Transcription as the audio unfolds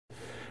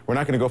We're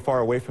not going to go far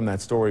away from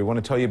that story. We want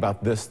to tell you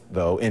about this,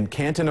 though. In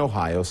Canton,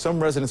 Ohio,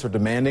 some residents are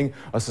demanding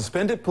a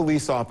suspended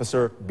police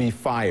officer be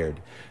fired.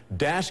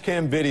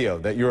 Dashcam video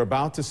that you're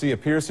about to see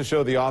appears to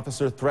show the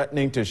officer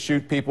threatening to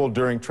shoot people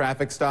during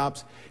traffic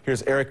stops.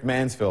 Here's Eric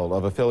Mansfield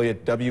of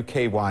affiliate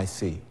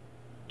WKYC.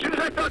 As soon as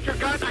I felt your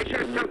gun, I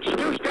should have took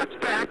 2 steps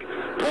back,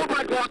 pulled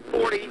my Glock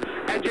 40,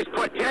 and just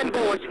put 10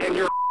 bullets in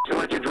your and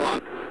let you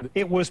drop.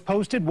 It was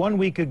posted 1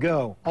 week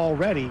ago.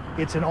 Already,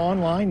 it's an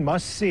online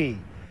must-see.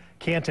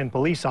 Canton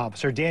police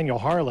officer Daniel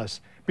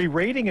Harless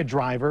berating a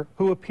driver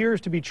who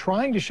appears to be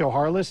trying to show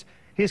Harless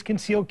his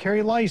concealed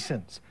carry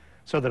license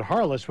so that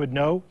Harless would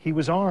know he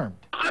was armed.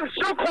 I'm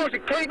so close to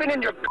caving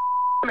in your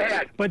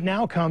head. But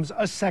now comes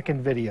a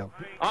second video.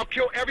 I'll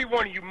kill every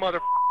one of you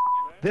mother.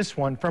 This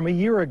one from a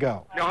year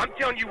ago. No, I'm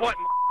telling you what,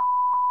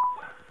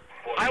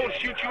 I will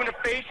shoot you in the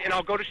face and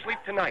I'll go to sleep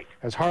tonight.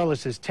 As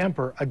Harless's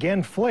temper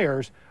again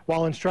flares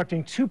while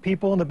instructing 2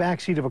 people in the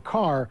backseat of a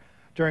car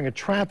during a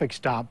traffic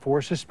stop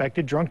for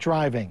suspected drunk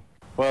driving.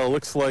 Well, it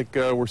looks like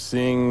we're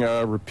seeing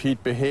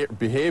repeat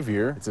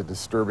behavior. It's a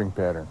disturbing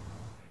pattern.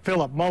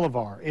 Philip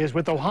Mullivar is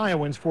with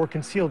Ohioans for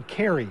Concealed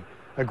Carry,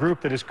 a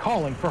group that is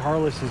calling for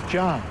Harless's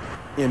job.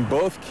 In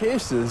both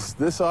cases,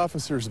 this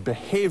officer's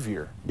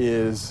behavior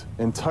is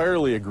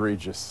entirely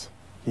egregious.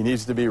 He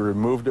needs to be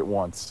removed at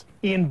once.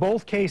 In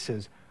both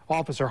cases,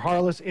 Officer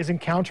Harless is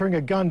encountering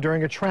a gun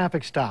during a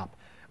traffic stop,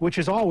 which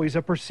is always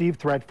a perceived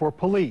threat for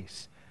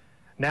police.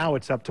 Now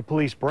it's up to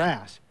police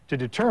brass to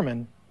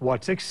determine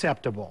what's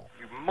acceptable.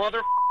 You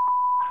mother,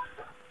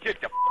 get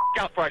the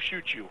out before I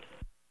shoot you.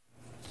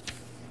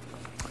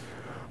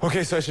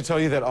 Okay, so I should tell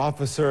you that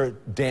Officer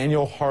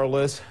Daniel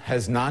Harless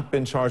has not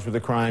been charged with the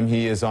crime.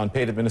 He is on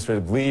paid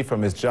administrative leave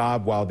from his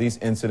job while these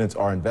incidents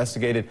are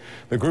investigated.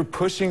 The group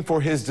pushing for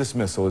his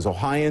dismissal is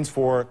Ohioans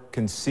for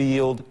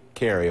Concealed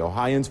Carry.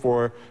 Ohioans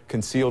for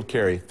Concealed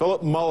Carry.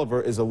 Philip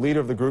Mullivar is a leader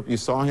of the group. You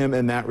saw him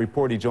in that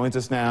report. He joins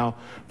us now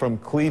from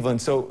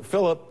Cleveland. So,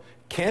 Philip,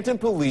 Canton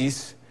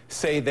police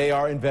say they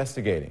are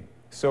investigating.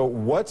 So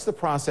what's the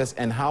process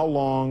and how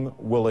long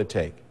will it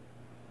take?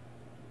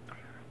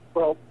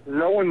 Well,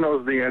 no one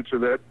knows the answer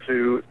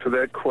to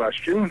that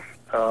question.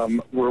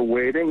 We're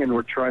waiting and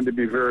we're trying to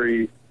be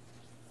very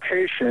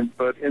patient.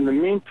 But in the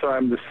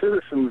meantime, the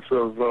citizens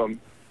of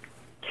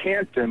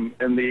Canton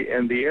and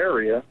the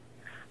area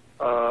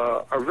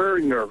are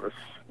very nervous.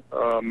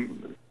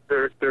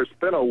 There's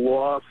been a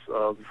loss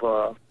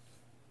of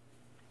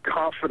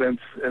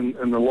confidence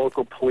in the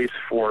local police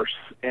force,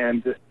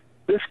 and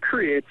this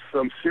creates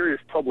some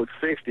serious public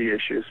safety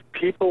issues.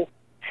 People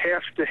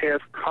have to have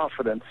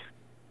confidence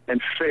and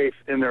faith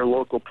in their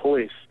local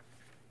police.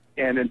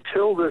 And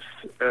until this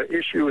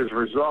issue is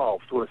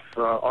resolved with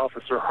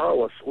Officer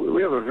Harless,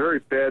 we have a very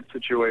bad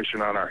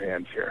situation on our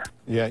hands here.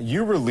 Yeah,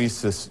 you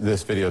released this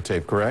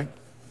videotape, correct?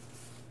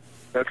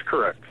 That's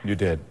correct. You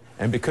did.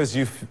 And because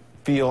you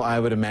feel, I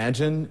would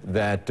imagine,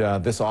 that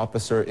this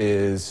officer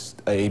is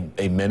a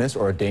menace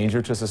or a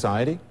danger to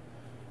society?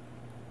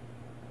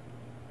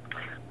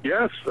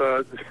 Yes,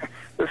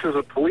 this is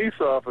a police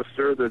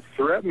officer that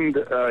threatened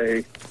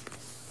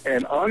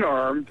an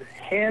unarmed,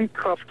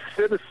 handcuffed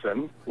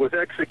citizen with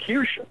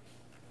execution.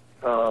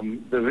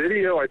 The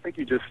video, I think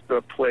you just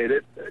played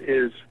it,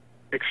 is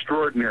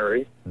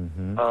extraordinary.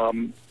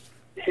 Mm-hmm.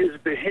 His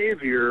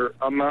behavior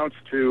amounts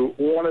to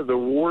one of the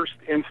worst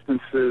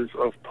instances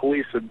of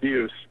police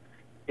abuse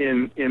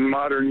in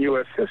modern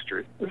U.S.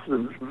 history. This is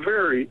a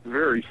very,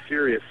 very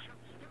serious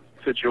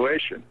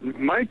situation.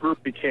 My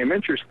group became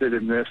interested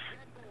in this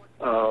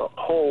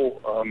whole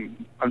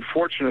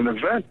unfortunate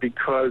event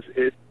because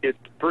it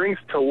brings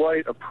to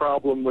light a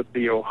problem with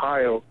the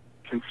Ohio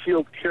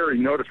concealed carry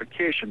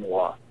notification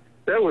law.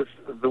 That was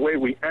the way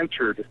we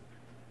entered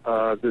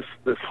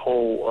this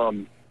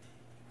whole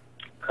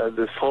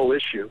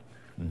issue.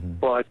 Mm-hmm.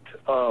 But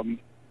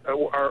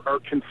our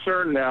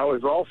concern now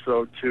is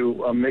also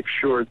to make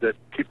sure that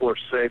people are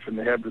safe and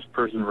they have this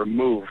person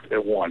removed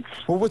at once.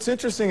 Well, what's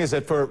interesting is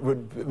that for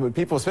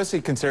people,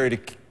 especially consider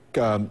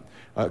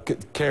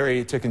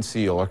carry to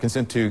conceal or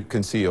consent to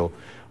conceal,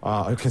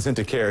 consent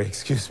to carry,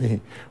 excuse me,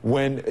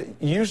 when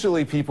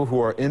usually people who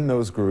are in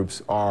those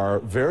groups are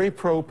very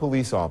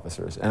pro-police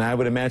officers. And I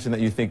would imagine that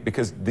you think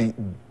because the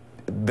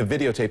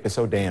videotape is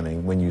so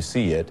damning when you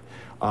see it,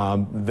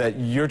 that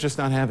you're just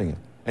not having it.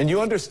 And you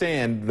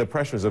understand the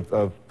pressures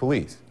of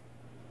police.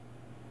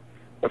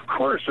 Of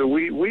course. So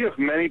we have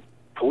many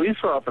police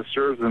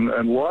officers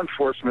and law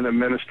enforcement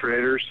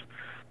administrators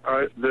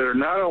that are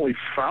not only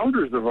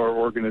founders of our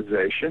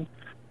organization,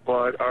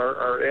 but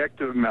are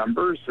active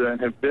members and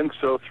have been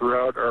so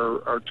throughout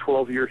our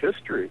 12-year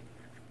history.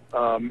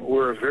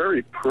 We're a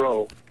very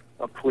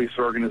pro-police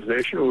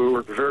organization. We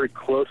work very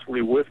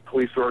closely with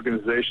police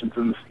organizations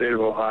in the state of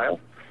Ohio.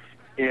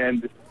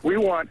 And we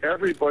want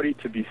everybody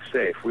to be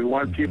safe. We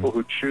want people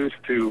who choose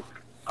to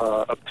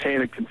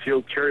obtain a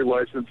concealed carry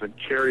license and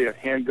carry a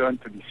handgun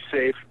to be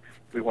safe.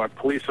 We want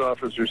police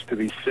officers to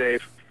be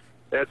safe.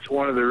 That's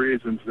one of the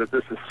reasons that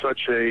this is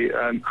such an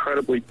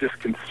incredibly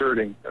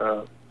disconcerting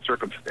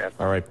circumstance.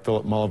 All right,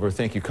 Philip Mulliver,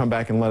 thank you. Come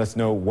back and let us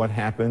know what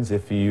happens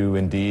if you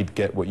indeed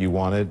get what you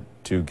wanted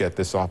to get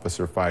this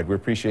officer fired. We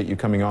appreciate you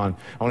coming on.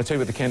 I want to tell you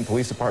what the Canton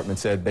Police Department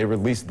said. They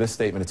released this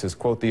statement. It says,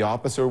 quote, "The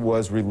officer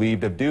was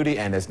relieved of duty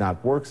and has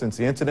not worked since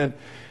the incident.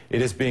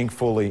 It is being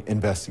fully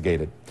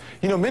investigated."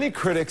 You know, many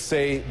critics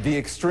say the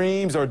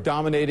extremes are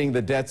dominating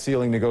the debt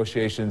ceiling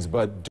negotiations,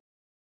 but